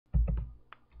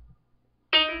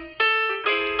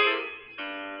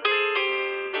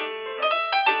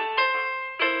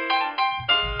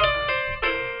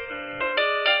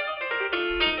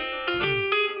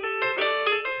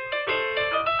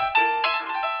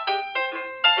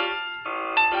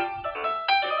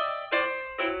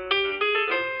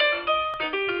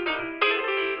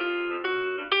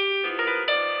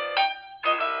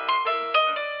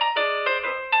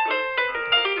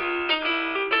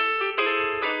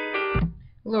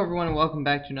Hello everyone and welcome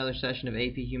back to another session of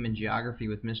AP Human Geography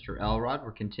with Mr. Elrod.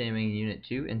 We're continuing Unit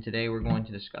 2 and today we're going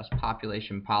to discuss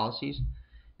population policies.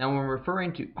 Now when we're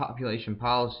referring to population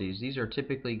policies, these are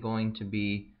typically going to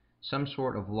be some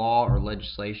sort of law or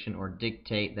legislation or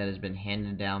dictate that has been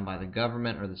handed down by the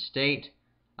government or the state,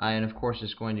 and of course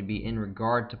it's going to be in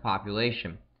regard to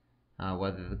population.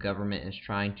 Whether the government is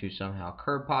trying to somehow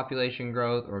curb population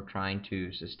growth or trying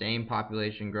to sustain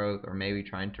population growth or maybe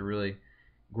trying to really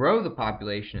grow the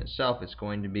population itself, it's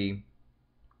going to be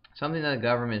something that the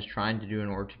government is trying to do in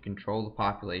order to control the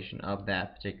population of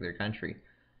that particular country.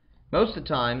 Most of the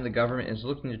time, the government is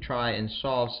looking to try and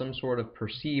solve some sort of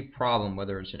perceived problem,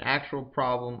 whether it's an actual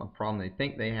problem, a problem they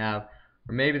think they have,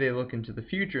 or maybe they look into the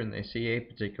future and they see a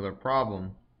particular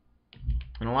problem.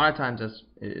 And a lot of times that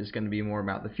is going to be more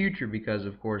about the future because,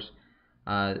 of course,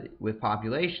 with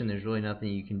population, there's really nothing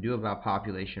you can do about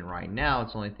population right now.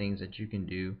 It's only things that you can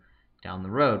do down the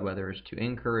road, whether it's to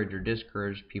encourage or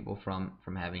discourage people from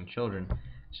having children.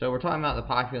 So we're talking about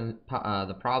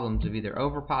the problems of either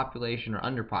overpopulation or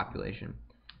underpopulation.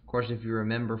 Of course, if you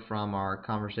remember from our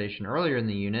conversation earlier in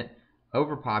the unit,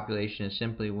 overpopulation is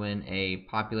simply when a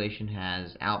population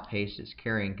has outpaced its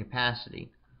carrying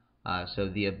capacity. So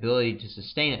the ability to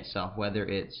sustain itself, whether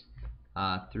it's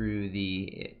through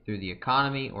the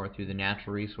economy or through the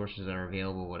natural resources that are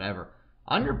available, whatever.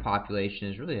 Underpopulation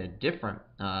is really a different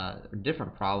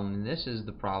problem, and this is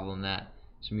the problem that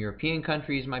some European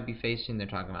countries might be facing. They're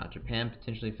talking about Japan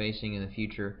potentially facing in the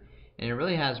future, and it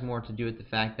really has more to do with the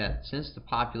fact that since the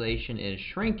population is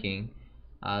shrinking,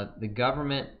 the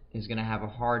government is going to have a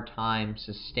hard time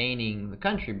sustaining the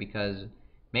country because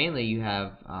mainly you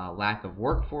have lack of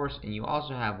workforce, and you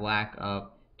also have lack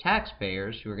of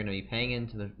taxpayers who are going to be paying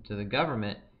into the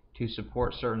government to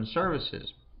support certain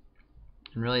services.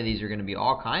 And really, these are going to be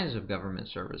all kinds of government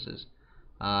services.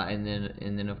 And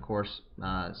then of course,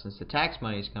 since the tax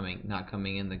money is not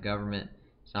coming in, the government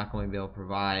is not going to be able to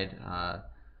provide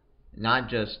not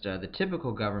just the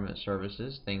typical government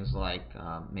services, things like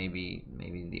maybe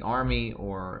the Army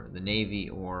or the Navy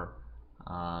or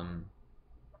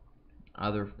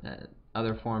other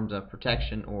forms of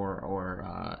protection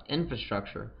or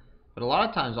infrastructure, but a lot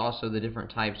of times also the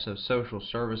different types of social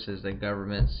services that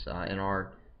governments in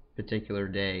our particular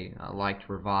day like to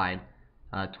provide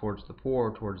towards the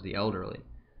poor, towards the elderly.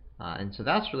 And so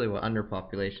that's really what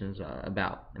underpopulation is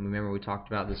about. And remember, we talked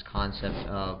about this concept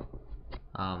of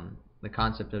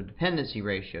dependency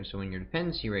ratio. So when your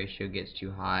dependency ratio gets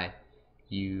too high,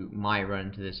 you might run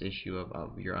into this issue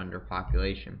of your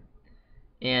underpopulation.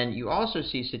 And you also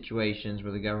see situations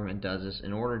where the government does this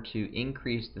in order to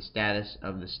increase the status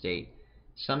of the state.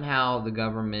 Somehow the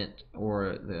government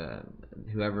or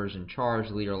whoever's in charge,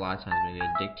 the leader, a lot of times maybe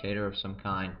a dictator of some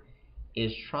kind,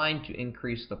 is trying to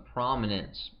increase the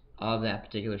prominence of that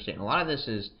particular state. And a lot of this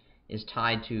is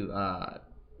tied to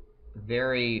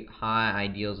very high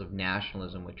ideals of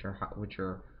nationalism, which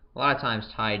are a lot of times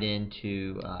tied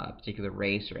into a particular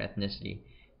race or ethnicity.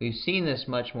 We've seen this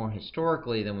much more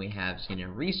historically than we have seen it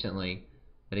recently,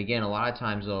 but again, a lot of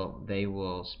times they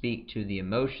will speak to the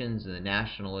emotions and the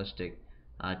nationalistic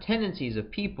tendencies of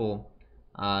people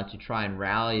to try and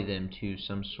rally them to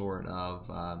some sort of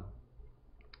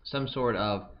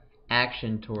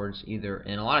action towards either,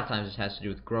 and a lot of times this has to do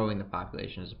with growing the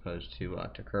population as opposed to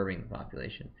curbing the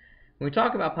population. When we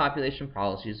talk about population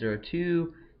policies, there are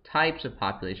two types of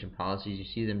population policies. You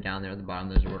see them down there at the bottom.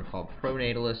 Those are what are called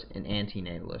pronatalist and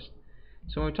antinatalist.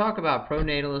 So when we talk about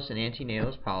pronatalist and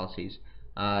antinatalist policies,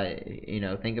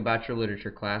 think about your literature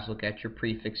class, look at your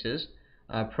prefixes.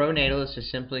 Pronatalist is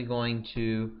simply going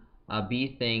to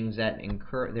be things that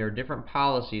there are different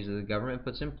policies that the government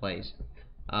puts in place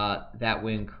that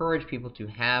would encourage people to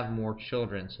have more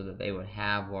children so that they would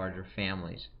have larger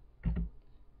families.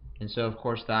 And so, of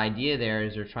course, the idea there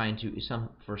is they're trying to,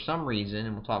 for some reason,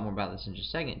 and we'll talk more about this in just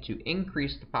a second, to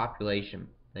increase the population.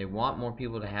 They want more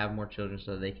people to have more children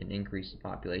so they can increase the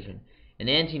population. And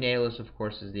antinatalist, of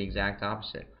course, is the exact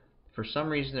opposite. For some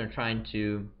reason, they're trying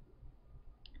to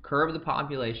curb the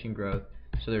population growth,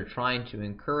 so they're trying to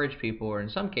encourage people, or in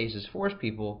some cases force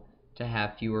people, to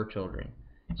have fewer children.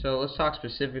 So let's talk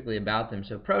specifically about them.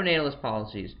 So pronatalist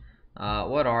policies,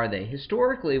 what are they?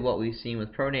 Historically, what we've seen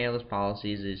with pronatalist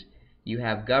policies is you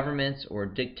have governments or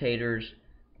dictators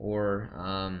or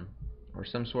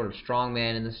some sort of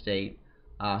strongman in the state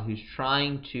who's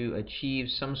trying to achieve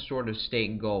some sort of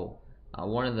state goal.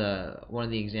 One of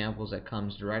the examples that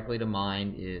comes directly to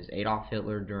mind is Adolf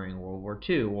Hitler during World War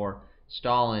II, or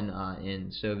Stalin in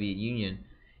the Soviet Union.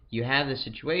 You have the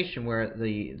situation where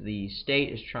the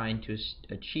state is trying to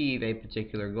achieve a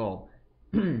particular goal.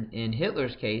 In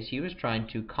Hitler's case, he was trying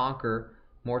to conquer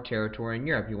more territory in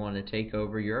Europe. He wanted to take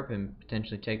over Europe and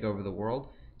potentially take over the world.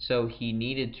 So he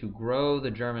needed to grow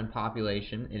the German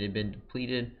population. It had been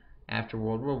depleted after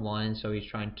World War I, and so he's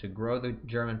trying to grow the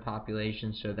German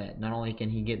population so that not only can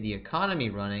he get the economy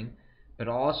running, but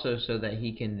also so that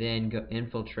he can then go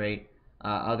infiltrate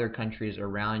other countries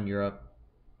around Europe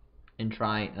and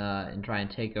try and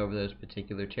take over those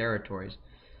particular territories.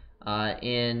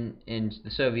 In the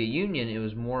Soviet Union, it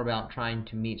was more about trying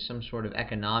to meet some sort of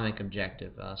economic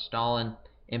objective. Stalin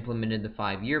implemented the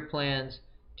 5-year plans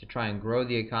to try and grow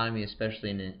the economy, especially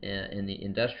in the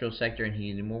industrial sector, and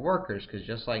he needed more workers because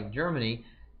just like Germany,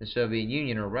 the Soviet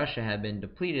Union or Russia had been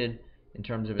depleted in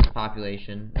terms of its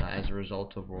population as a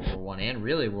result of World War I and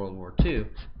really World War II.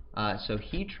 So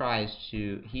he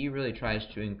really tries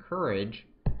to encourage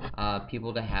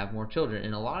people to have more children.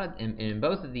 In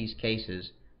both of these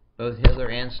cases, both Hitler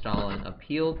and Stalin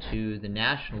appealed to the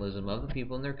nationalism of the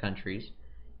people in their countries,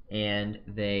 and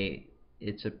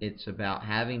it's about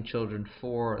having children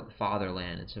for the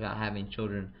fatherland. It's about having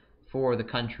children for the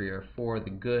country or for the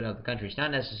good of the country. It's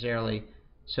not necessarily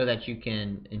so that you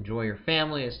can enjoy your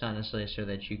family. It's not necessarily so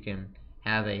that you can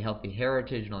have a healthy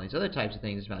heritage and all these other types of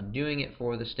things. It's about doing it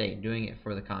for the state, doing it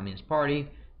for the Communist Party,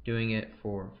 doing it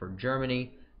for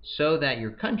Germany, so that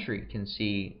your country can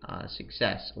see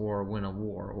success or win a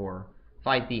war or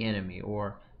fight the enemy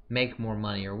or make more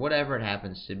money or whatever it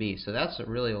happens to be. So that's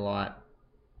really a lot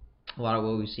of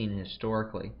what we've seen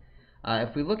historically.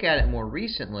 If we look at it more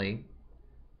recently,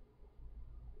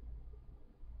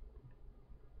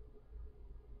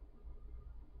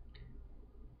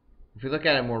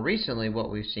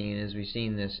 what we've seen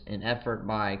is an effort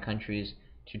by countries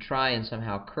to try and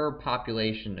somehow curb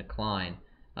population decline.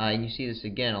 And you see this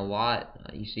again a lot.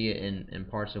 You see it in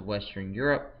parts of Western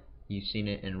Europe. You've seen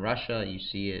it in Russia. You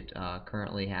see it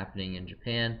currently happening in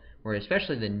Japan, where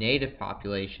especially the native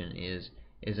population is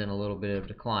in a little bit of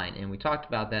decline. And we talked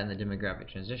about that in the demographic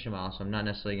transition model, so I'm not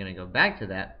necessarily going to go back to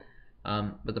that.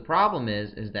 But the problem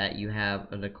is that you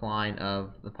have a decline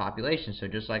of the population. So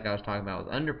just like I was talking about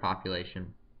with underpopulation,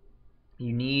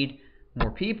 you need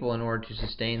more people in order to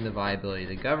sustain the viability of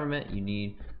the government. You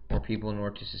need more people in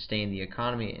order to sustain the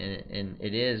economy, and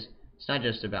it's not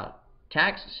just about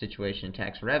tax situation,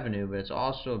 tax revenue, but it's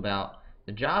also about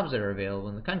the jobs that are available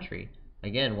in the country.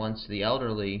 Again, once the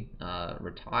elderly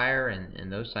retire and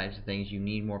those types of things, you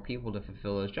need more people to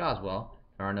fulfill those jobs. Well,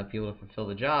 if there aren't enough people to fulfill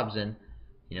the jobs, then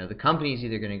the company's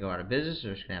either going to go out of business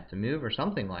or it's going to have to move or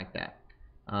something like that.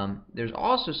 There's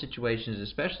also situations,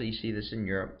 especially you see this in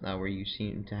Europe, where you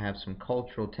seem to have some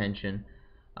cultural tension.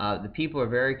 The people are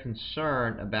very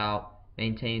concerned about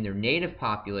maintaining their native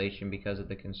population because of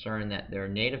the concern that their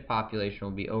native population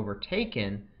will be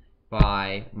overtaken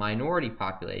by minority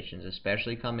populations,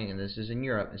 especially coming, and this is in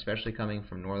Europe, especially coming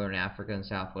from Northern Africa and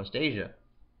Southwest Asia.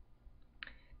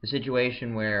 The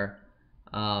situation where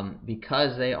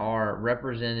because they are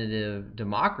representative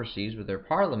democracies with their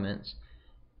parliaments,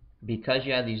 because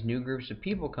you have these new groups of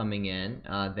people coming in,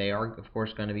 they are, of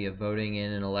course, going to be voting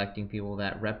in and electing people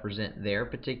that represent their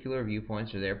particular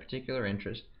viewpoints or their particular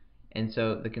interests. And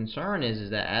so the concern is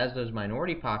that as those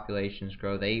minority populations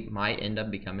grow, they might end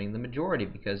up becoming the majority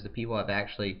because the people have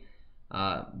actually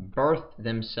birthed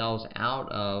themselves out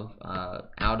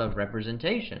of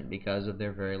representation because of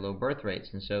their very low birth rates.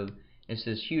 And so it's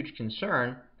this huge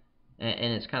concern,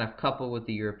 and it's kind of coupled with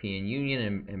the European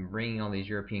Union and bringing all these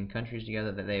European countries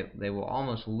together, that they will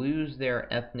almost lose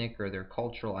their ethnic or their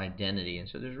cultural identity. And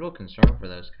so there's real concern for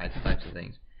those types of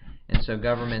things. And so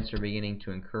governments are beginning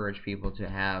to encourage people to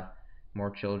have more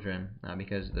children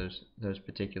because of those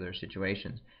particular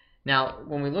situations. Now,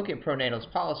 when we look at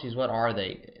pronatalist policies, what are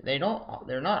they? They're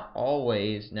not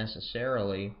always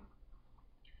necessarily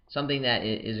something that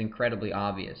is incredibly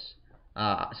obvious.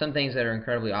 Some things that are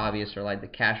incredibly obvious are like the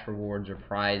cash rewards or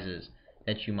prizes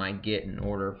that you might get in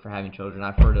order for having children.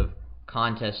 I've heard of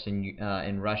contests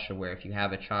in Russia where if you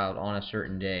have a child on a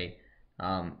certain day,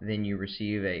 then you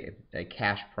receive a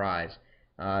cash prize.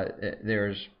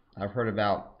 I've heard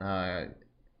about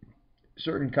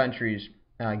certain countries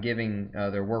giving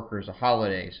their workers a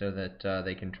holiday so that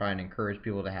they can try and encourage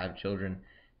people to have children,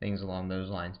 things along those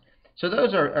lines. So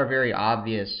those are very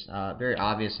obvious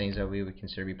things that we would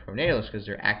consider to be pronatalist because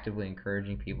they're actively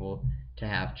encouraging people to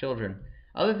have children.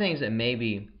 Other things that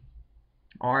maybe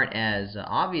aren't as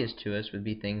obvious to us would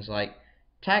be things like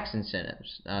tax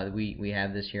incentives. We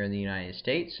have this here in the United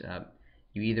States.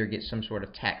 You either get some sort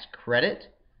of tax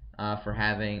credit for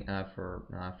having for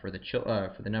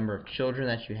the number of children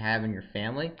that you have in your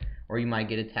family, or you might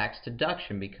get a tax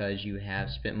deduction because you have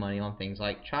spent money on things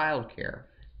like child care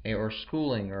or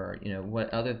schooling or what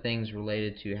other things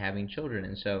related to having children.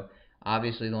 And so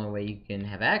Obviously, the only way you can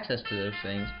have access to those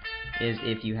things is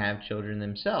if you have children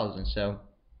themselves. And so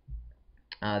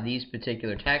these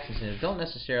particular tax incentives don't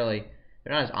necessarily,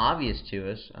 they're not as obvious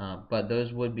to us, but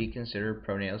those would be considered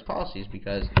pronatalist policies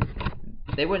because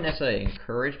they wouldn't necessarily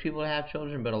encourage people to have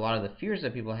children, but a lot of the fears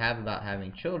that people have about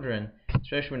having children,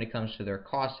 especially when it comes to their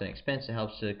cost and expense, it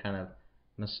helps to kind of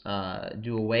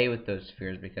do away with those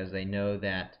fears because they know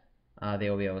that they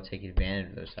will be able to take advantage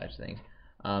of those types of things.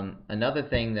 Another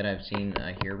thing that I've seen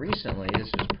here recently, this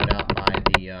was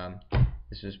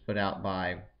put out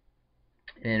by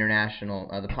an international,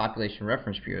 the Population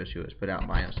Reference Bureau, who was put out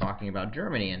by, and was talking about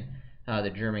Germany, and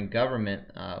the German government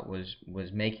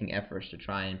was making efforts to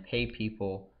try and pay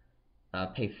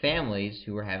families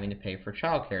who were having to pay for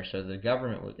childcare. So the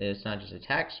government, it's not just a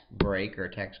tax break or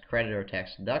a tax credit or a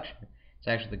tax deduction. It's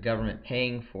actually the government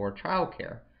paying for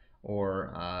childcare,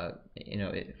 or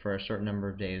for a certain number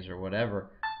of days or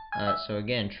whatever. So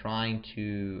again, trying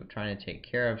to take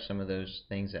care of some of those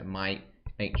things that might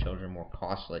make children more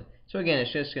costly. So again,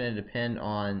 it's just going to depend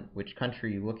on which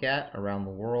country you look at around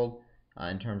the world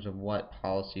in terms of what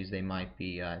policies they might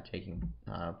be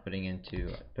putting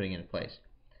into place.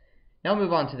 Now we'll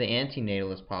move on to the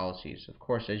antinatalist policies. Of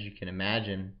course, as you can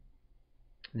imagine,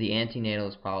 the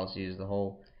antinatalist policies, the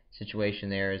whole situation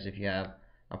there is if you have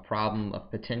a problem of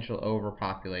potential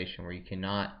overpopulation where you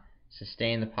cannot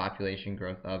sustain the population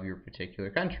growth of your particular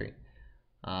country.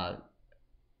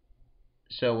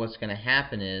 So what's going to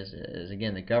happen is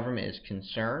again, the government is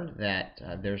concerned that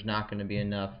there's not going to be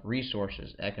enough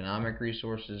resources, economic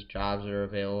resources, jobs that are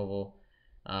available,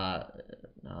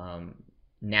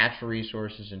 natural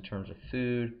resources in terms of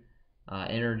food,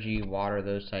 energy, water,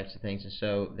 those types of things. And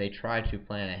so they try to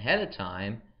plan ahead of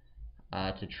time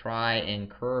to try and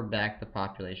curb back the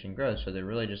population growth. So they're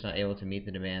really just not able to meet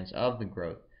the demands of the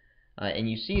growth. And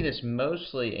you see this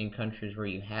mostly in countries where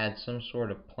you had some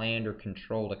sort of planned or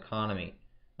controlled economy.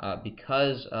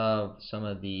 Because of some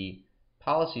of the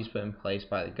policies put in place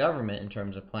by the government in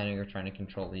terms of planning or trying to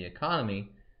control the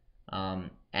economy,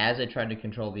 as they tried to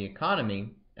control the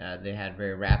economy, they had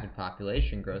very rapid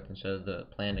population growth, and so the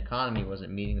planned economy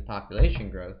wasn't meeting the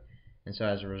population growth, and so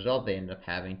as a result they ended up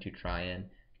having to try and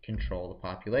control the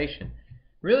population.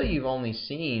 Really, you've only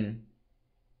seen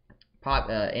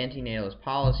antinatalist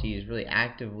policies really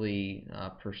actively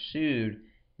pursued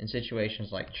in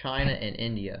situations like China and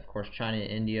India. Of course, China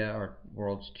and India are the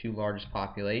world's two largest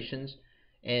populations,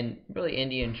 and really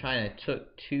India and China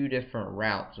took two different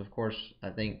routes. Of course, I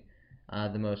think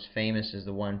the most famous is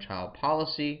the one-child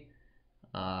policy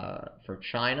for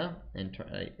China, and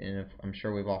I'm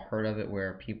sure we've all heard of it,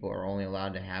 where people are only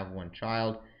allowed to have one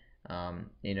child.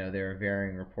 There are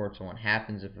varying reports on what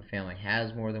happens if a family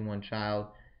has more than one child.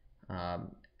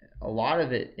 A lot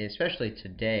of it, especially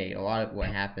today, a lot of what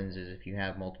happens is if you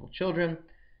have multiple children,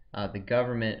 the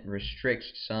government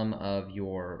restricts some of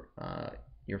your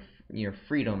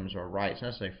freedoms or rights. Not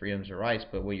necessarily freedoms or rights,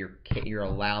 but what you're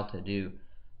allowed to do.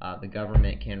 The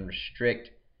government can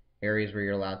restrict areas where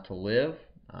you're allowed to live.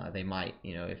 They might,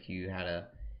 if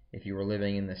you were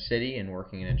living in the city and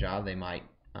working in a job, they might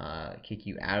kick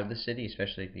you out of the city,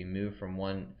 especially if you move from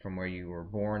where you were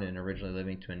born and originally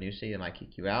living to a new city. They might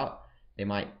kick you out. They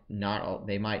might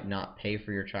not pay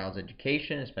for your child's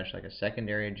education, especially like a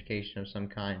secondary education of some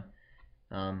kind.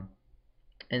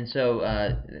 And so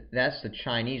that's the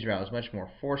Chinese route. It was much more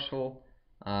forceful,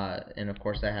 and of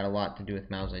course that had a lot to do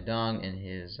with Mao Zedong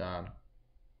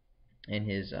and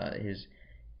his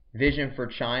vision for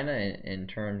China in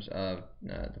terms of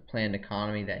the planned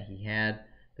economy that he had,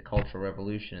 the Cultural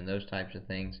Revolution, and those types of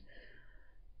things.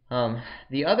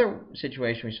 The other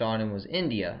situation we saw in him was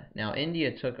India. Now,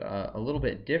 India took a little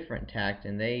bit different tact,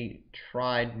 and they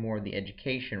tried more the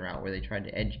education route, where they tried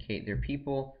to educate their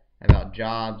people about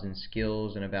jobs and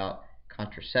skills and about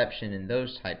contraception and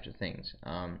those types of things.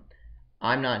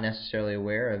 I'm not necessarily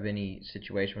aware of any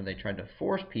situation where they tried to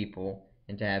force people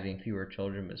into having fewer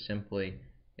children, but simply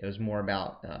it was more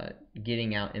about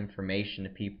getting out information to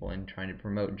people and trying to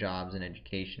promote jobs and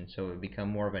education, so it would become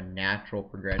more of a natural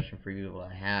progression for people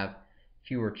to have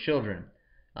fewer children.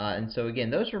 And so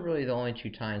again, those are really the only two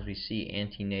times we see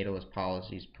antinatalist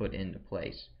policies put into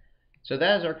place. So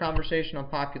that is our conversation on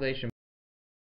population